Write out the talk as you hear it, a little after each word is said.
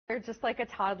They're just like a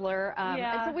toddler.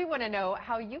 And so we want to know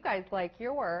how you guys like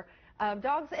your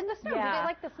dogs in the snow. Do they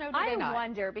like the snow? Do they not? I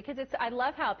wonder, because I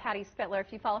love how Patty Spittler,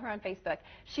 if you follow her on Facebook,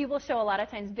 she will show a lot of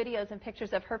times videos and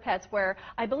pictures of her pets where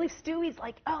I believe Stewie's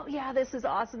like, oh yeah, this is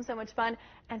awesome, so much fun.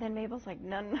 And then Mabel's like,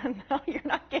 no, you're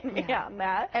not getting me on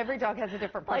that. Every dog has a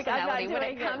different personality when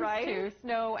it comes to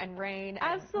snow and rain.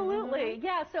 Absolutely.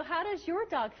 Yeah, so how does your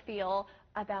dog feel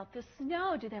about the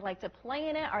snow? Do they like to play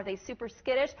in it? Are they super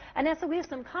skittish? And so we have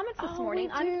some comments this morning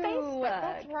on Facebook.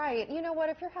 That's right. You know what?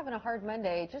 If you're having a hard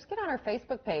Monday, just get on our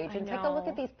Facebook page and take a look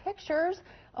at these pictures.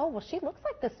 Oh, well, she looks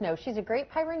like the snow. She's a great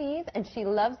Pyrenees, and she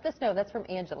loves the snow. That's from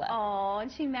Angela. Oh,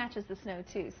 and she matches the snow,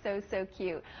 too. So, so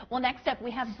cute. Well, next up,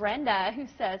 we have Brenda, who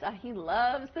says he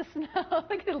loves the snow.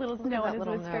 Look at the little snow on his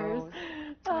whiskers.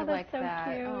 Oh, I like so that.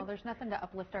 cute. Oh, there's nothing to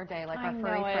uplift our day like our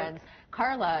furry friends.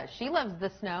 Carla, she loves the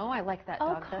snow. I like that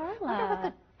dog. Carla. I wonder what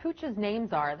the pooch's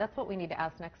names are. That's what we need to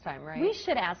ask next time, right? We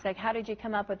should ask, like, how did you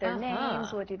come up with their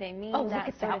names? What do they mean? Oh, look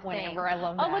at that one, Amber. I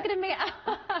love that. Oh, look at him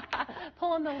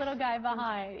pulling the little guy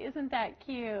behind. Isn't that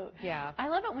cute? Yeah. I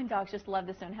love it when dogs just love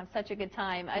the snow and have such a good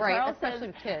time. Right, Charles especially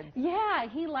with kids. Yeah,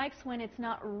 he likes when it's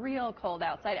not real cold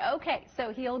outside. Okay,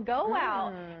 so he'll go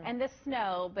out in the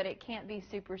snow, but it can't be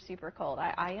super, super cold.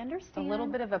 I understand. A little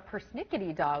bit of a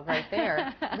persnickety dog right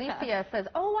there. Licia says,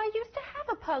 oh, I used to have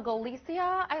a puggle,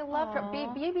 Licia. I loved her.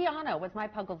 Bibiana was my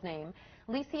puggle's name.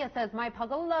 Licia says, my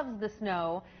puggle loves the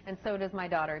snow, and so does my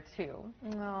daughter, too.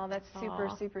 Oh, that's super,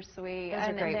 super sweet. Those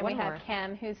are great. And then we have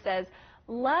Kim, who says,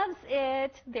 loves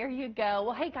it. There you go.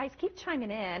 Well, hey, guys, keep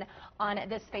chiming in on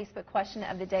this Facebook question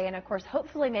of the day. And, of course,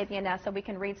 hopefully maybe, Anessa, we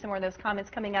can read some more of those comments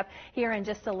coming up here in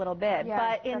just a little bit.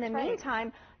 Yes, but in the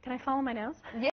meantime, can I follow my nose?